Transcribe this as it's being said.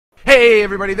Hey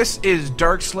everybody, this is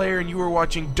Darkslayer and you are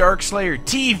watching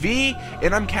DarkslayerTV,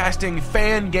 and I'm casting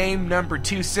fan game number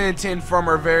 2 sent in from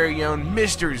our very own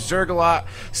MRZERGALOT,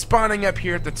 spawning up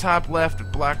here at the top left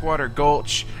of Blackwater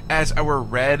Gultch as our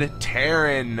red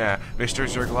Terran.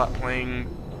 MRZERGALOT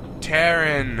playing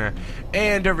Terran.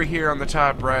 And over here on the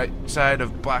top right side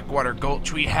of Blackwater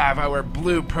Gultch, we have our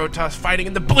blue Protoss fighting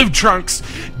in the blue trunks,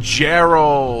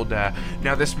 Gerald.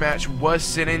 Now this match was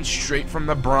sent in straight from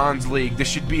the Bronze League. This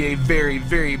should be a very,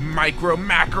 very micro,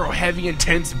 macro, heavy,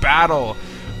 intense battle.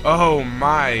 Oh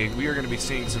my, we are going to be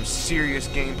seeing some serious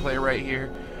gameplay right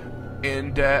here.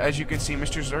 And as you can see,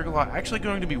 MRZERGALOT actually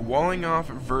going to be walling off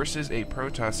versus a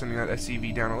Protoss, sending that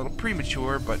SCV down a little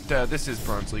premature, but this is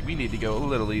Bronze League. We need to go a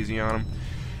little easy on him.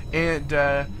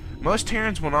 And most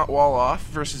Terrans will not wall off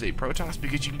versus a Protoss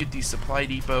because you can get these supply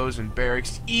depots and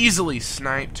barracks easily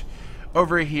sniped.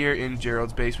 Over here in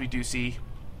Gerald's base, we do see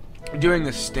doing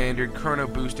the standard chrono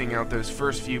boosting out those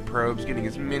first few probes, getting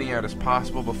as many out as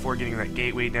possible before getting that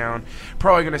gateway down.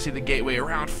 Probably going to see the gateway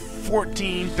around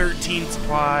 14, 13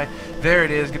 supply. There it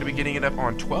is, going to be getting it up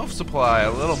on 12 supply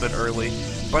a little bit early.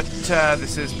 But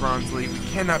this is Bronze League. We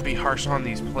cannot be harsh on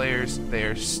these players. They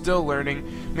are still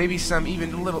learning. Maybe some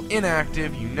even a little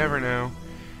inactive, you never know.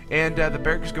 And the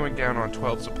barracks going down on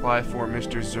 12 supply for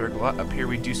MRZERGALOT. Up here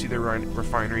we do see the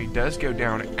refinery does go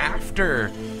down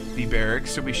after the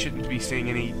barracks, so we shouldn't be seeing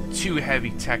any too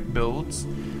heavy tech builds.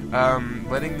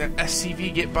 Letting the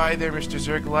SCV get by there,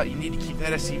 MRZERGALOT. You need to keep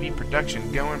that SCV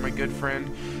production going, my good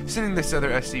friend. Sending this other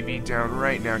SCV down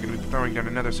right now. Going to be throwing down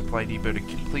another supply depot to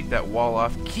complete that wall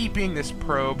off. Keeping this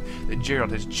probe that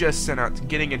Gerald has just sent out,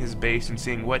 getting in his base and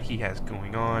seeing what he has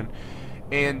going on.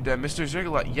 And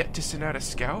MRZERGALOT yet to send out a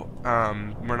scout.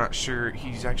 We're not sure.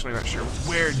 He's actually not sure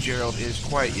where Gerald is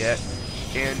quite yet.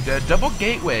 And double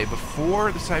gateway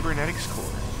before the cybernetics core.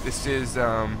 This is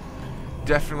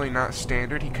definitely not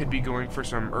standard. He could be going for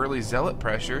some early zealot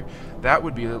pressure. That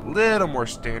would be a little more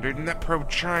standard. And that probe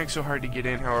trying so hard to get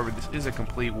in. However, this is a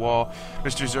complete wall.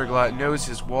 MRZERGALOT knows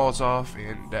his wall's off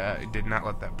and did not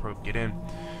let that probe get in.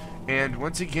 And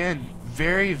once again,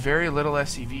 very, very little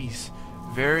SCVs.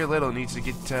 Very little. Needs to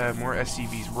get more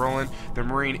SCVs rolling. The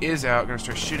Marine is out. Going to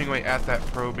start shooting away at that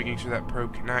probe, making sure that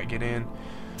probe cannot get in.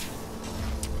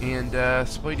 And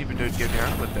supply depot don't go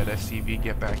down. Let that SCV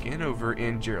get back in over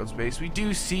in Gerald's base. We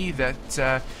do see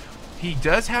that he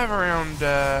does have around.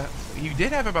 He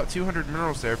did have about 200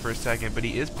 minerals there for a second, but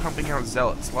he is pumping out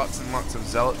zealots, lots and lots of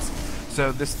zealots.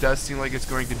 So this does seem like it's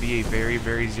going to be a very,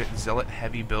 very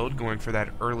zealot-heavy build, going for that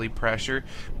early pressure.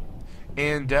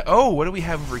 And, oh, what do we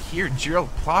have over here? Gerald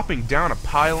plopping down a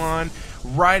pylon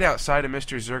right outside of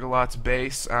MRZERGALOT's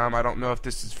base. I don't know if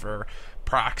this is for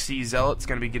proxy zealots,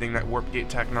 going to be getting that warp gate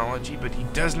technology, but he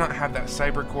does not have that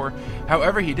cyber core.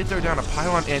 However, he did throw down a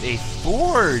pylon and a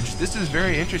forge. This is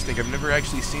very interesting. I've never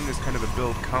actually seen this kind of a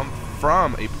build come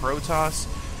from a Protoss.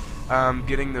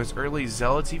 Getting those early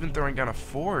zealots, even throwing down a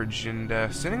forge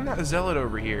and sending that zealot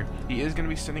over here. He is going to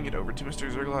be sending it over to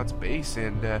MRZERGALOT's base,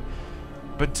 and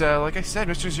but like I said,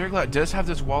 MRZERGALOT does have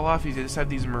this wall off. He does have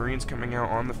these Marines coming out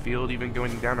on the field, even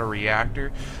going down a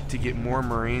reactor to get more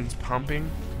Marines pumping.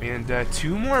 And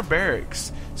 2 more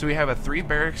barracks. So we have a 3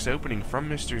 barracks opening from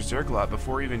MRZERGALOT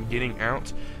before even getting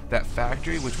out that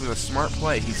factory, which was a smart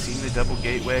play. He's seen the double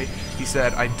gateway. He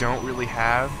said, I don't really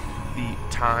have the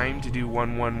time to do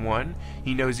 1-1-1.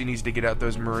 He knows he needs to get out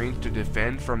those Marines to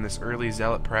defend from this early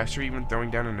zealot pressure, even throwing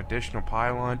down an additional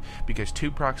pylon, because 2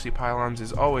 proxy pylons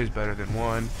is always better than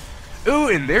 1. Ooh,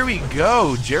 and there we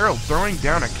go. Gerald throwing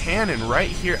down a cannon right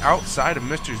here outside of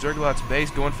MRZERGALOT's base,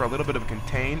 going for a little bit of a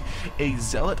contain. A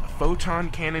zealot photon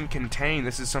cannon contain.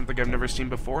 This is something I've never seen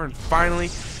before, and finally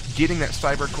getting that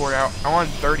cyber core out on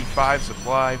 35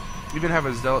 supply. Even have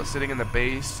a zealot sitting in the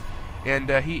base.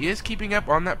 And he is keeping up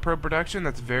on that probe production.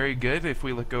 That's very good. If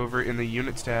we look over in the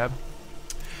units tab,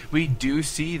 we do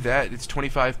see that it's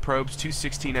 25 probes,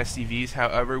 216 SCVs.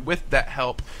 However, with that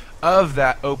help of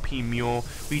that OP mule,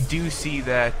 we do see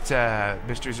that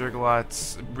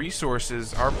MRZERGALOT's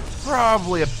resources are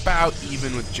probably about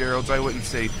even with Gerald's. I wouldn't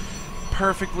say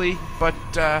perfectly, but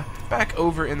back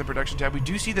over in the production tab, we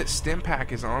do see that stim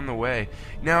pack is on the way.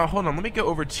 Now, hold on, let me go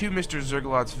over to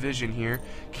MRZERGALOT's vision here.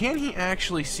 Can he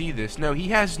actually see this? No, he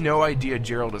has no idea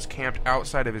Gerald is camped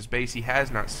outside of his base. He has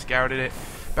not scouted it.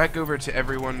 Back over to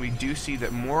everyone, we do see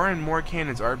that more and more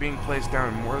cannons are being placed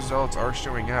down and more zealots are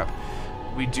showing up.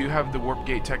 We do have the warp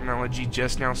gate technology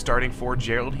just now starting for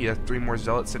Gerald. He has 3 more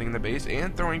zealots sitting in the base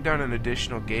and throwing down an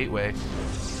additional gateway.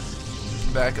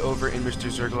 Back over in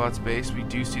MRZERGALOT's base, we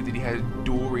do see that he has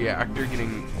dual reactor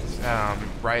getting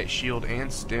riot shield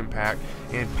and stim pack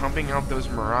and pumping out those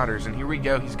marauders. And here we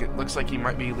go. Looks like he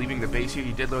might be leaving the base here.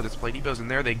 He did load his play depots, and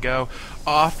there they go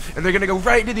off. And they're going to go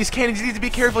right into these cannons. He needs to be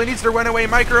careful. He needs to run away.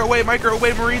 Micro away.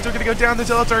 Marines are going to go down. The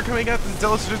zealots are coming up. The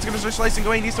zealots are just going to start slicing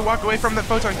away. He needs to walk away from the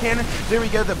photon cannon. There we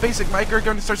go. The basic micro are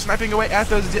going to start sniping away at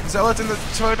those zealots, and the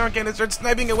photon cannon starts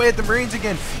sniping away at the marines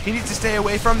again. He needs to stay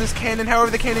away from this cannon.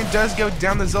 However, the cannon does go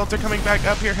down. The zealots are coming back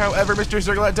up here. However, Mr.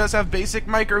 Zergalot does have basic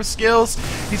micro skills.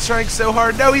 He's trying so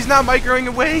hard. No, he's not microing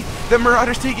away. The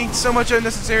marauder's taking so much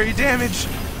unnecessary damage.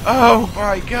 Oh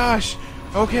my gosh.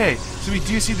 Okay, so we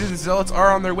do see that the zealots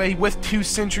are on their way with 2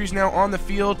 sentries now on the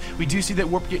field. We do see that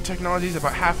warp gate technology is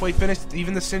about halfway finished.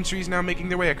 Even the sentries now making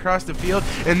their way across the field.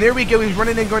 And there we go. He's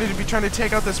running in, going to be trying to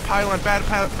take out this pylon. Bad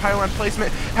pylon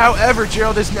placement. However,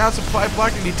 Gerald is now supply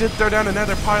blocked, and he did throw down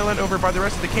another pylon over by the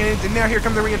rest of the cannons. And now here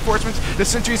come the reinforcements. The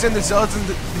sentries and the zealots, and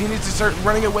he needs to start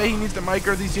running away. He needs to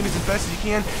micro these units as best as he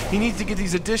can. He needs to get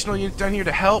these additional units down here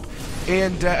to help.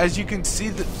 And as you can see,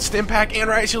 the stim pack and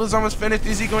riot shield is almost finished.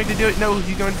 Is he going to do it? No,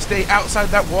 he's going to stay outside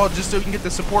that wall just so we can get the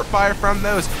support fire from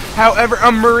those. However,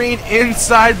 a marine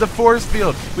inside the force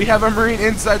field. We have a marine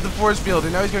inside the force field,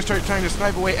 and now he's going to start trying to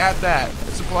snipe away at that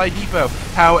supply depot.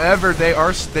 However, they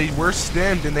were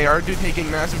stemmed, and they are taking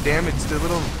massive damage to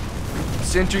little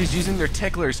sentries using their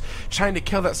ticklers trying to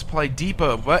kill that supply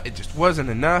depot, but it just wasn't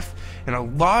enough, and a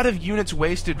lot of units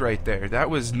wasted right there. That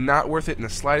was not worth it in the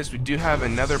slightest. We do have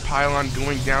another pylon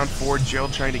going down for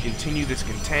Gerald trying to continue this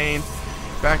contain.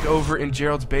 Back over in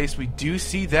Gerald's base, we do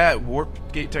see that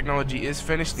warp gate technology is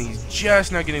finished, and he's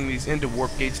just now getting these into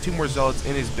warp gates. 2 more zealots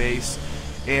in his base,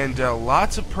 and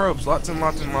lots of probes, lots and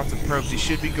lots of probes. He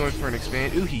should be going for an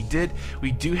expand. Ooh, he did.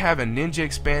 We do have a ninja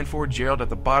expand for Gerald at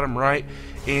the bottom right,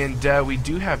 and we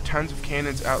do have tons of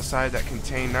cannons outside that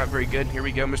contain. Not very good. Here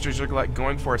we go, Mr. Zergalot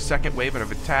going for a second wave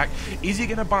of attack. Is he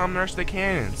going to bomb rush the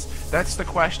cannons? That's the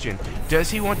question.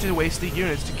 Does he want to waste the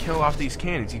units to kill off these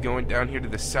cannons? He's going down here to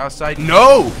the south side.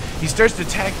 No! He starts to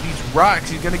attack these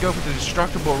rocks. He's going to go for the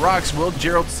destructible rocks. Will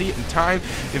Gerald see it in time?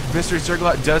 If Mr.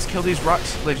 Zergalot does kill these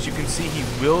rocks, as you can see,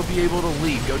 he will be able to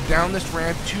leave. Go down this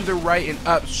ramp to the right and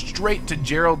up straight to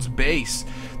Gerald's base.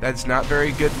 That's not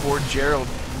very good for Gerald.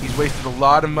 He's wasted a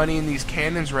lot of money in these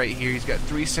cannons right here. He's got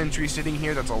 3 sentries sitting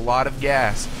here. That's a lot of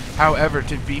gas. However,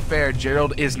 to be fair,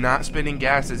 Gerald is not spending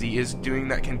gas as he is doing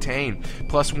that contain.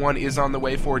 +1 is on the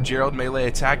way for Gerald melee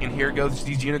attack, and here goes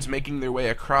these units making their way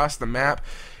across the map.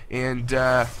 And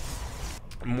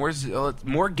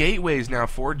more gateways now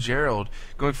for Gerald,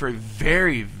 going for a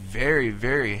very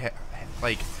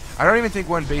like, I don't even think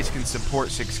one base can support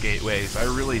 6 gateways. I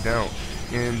really don't.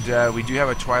 And we do have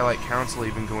a Twilight Council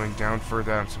even going down for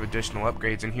some additional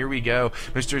upgrades. And here we go.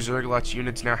 Mr. Zergalot's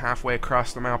units now halfway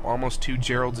across the map, almost to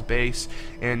Gerald's base.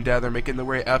 And they're making their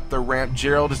way up the ramp.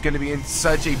 Gerald is going to be in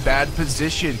such a bad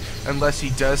position unless he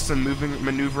does some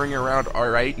maneuvering around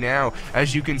right now.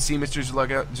 As you can see, Mr.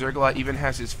 Zergalot even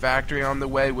has his factory on the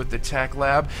way with the tech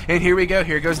lab. And here we go.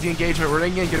 Here goes the engagement. We're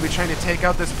going to be trying to take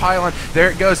out this pylon. There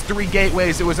it goes. 3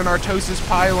 gateways. It was an Artosis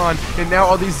pylon. And now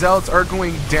all these zealots are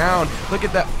going down. Look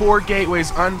at that, 4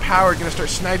 gateways unpowered, gonna start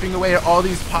sniping away at all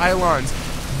these pylons.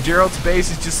 Gerald's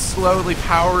base is just slowly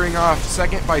powering off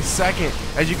second by second.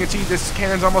 As you can see, this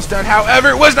cannon's almost done. However,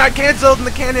 it was not cancelled, and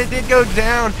the cannon did go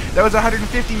down. That was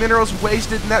 150 minerals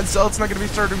wasted, and that zealot's not gonna be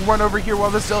starting to run over here while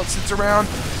the zealot sits around.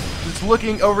 Just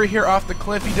looking over here off the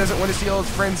cliff. He doesn't want to see all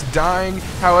his friends dying.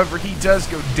 However, he does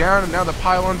go down, and now the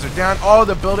pylons are down. All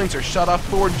the buildings are shut off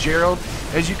for Gerald.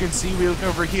 As you can see, we look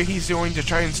over here. He's going to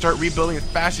try and start rebuilding as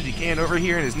fast as he can over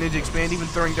here in his ninja expand, even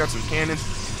throwing down some cannons.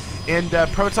 And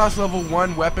Protoss level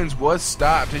 1 weapons was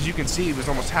stopped. As you can see, it was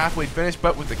almost halfway finished,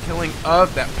 but with the killing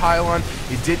of that pylon,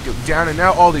 it did go down, and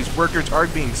now all these workers are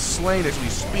being slain as we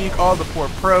speak. All the poor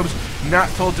probes, not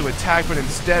told to attack, but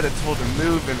instead it's told to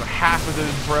move, and half of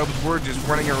those probes were just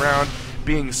running around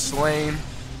being slain.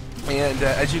 And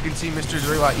as you can see, Mr.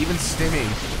 Zergalot even stimming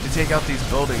to take out these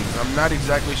buildings. I'm not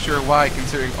exactly sure why,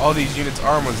 considering all these units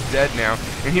are almost dead now.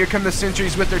 And here come the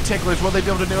sentries with their ticklers. Will they be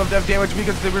able to do enough damage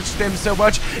because they were stemmed so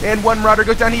much? And 1 marauder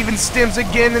goes down. He even stims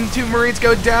again, and 2 marines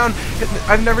go down.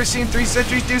 I've never seen 3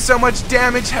 sentries do so much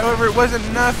damage. However, it wasn't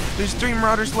enough. There's 3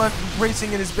 marauders left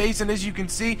racing in his base, and as you can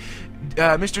see,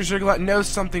 Mr. Zergalot knows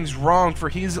something's wrong, for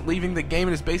he isn't leaving the game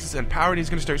and his base is empowered. He's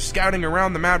going to start scouting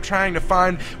around the map, trying to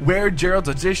find where Gerald's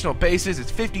additional base is.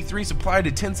 It's 53 supply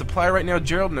to 10 supply right now.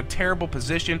 Gerald in a terrible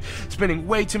position, spending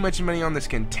way too much money on this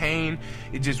contain.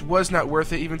 It just was not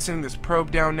worth it. Even sending this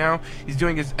probe down now, he's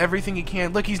doing everything he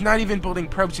can. Look, he's not even building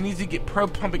probes. He needs to get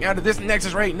probe pumping out of this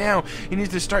nexus right now. He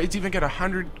needs to start. It's even got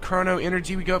 100 chrono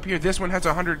energy. We go up here. This one has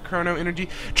 100 chrono energy.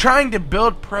 Trying to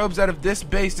build probes out of this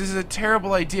base. This is a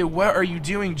terrible idea. What are you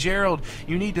doing, Gerald?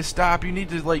 You need to stop. You need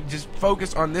to, like, just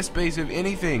focus on this base, if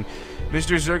anything.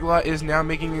 Mr. Zergalot is now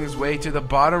making his way to the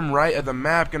bottom right of the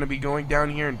map, going to be going down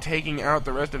here and taking out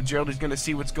the rest of Gerald. He's going to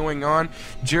see what's going on.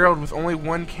 Gerald with only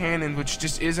one cannon, which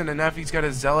just isn't enough. He's got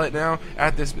a zealot now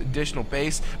at this additional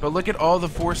base. But look at all the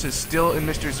forces still in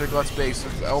Mr. Zergalot's base.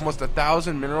 With almost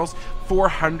 1,000 minerals,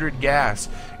 400 gas.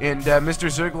 And Mr.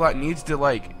 Zergalot needs to,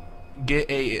 like,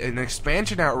 get an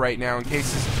expansion out right now in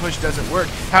case this push doesn't work.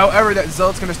 However, that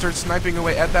zealot's going to start sniping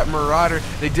away at that marauder.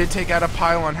 They did take out a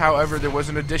pylon. However, there was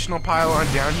an additional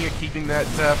pylon down here keeping that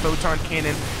photon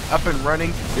cannon up and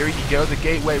running. There you go. The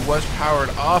gateway was powered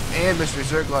off, and Mr.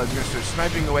 Zergalot is going to start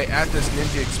sniping away at this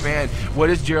ninja expand.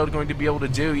 What is Gerald going to be able to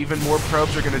do? Even more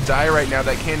probes are going to die right now.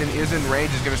 That cannon is in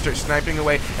range. Is going to start sniping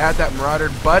away at that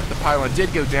marauder, but the pylon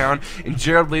did go down, and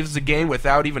Gerald leaves the game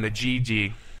without even a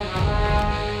GG.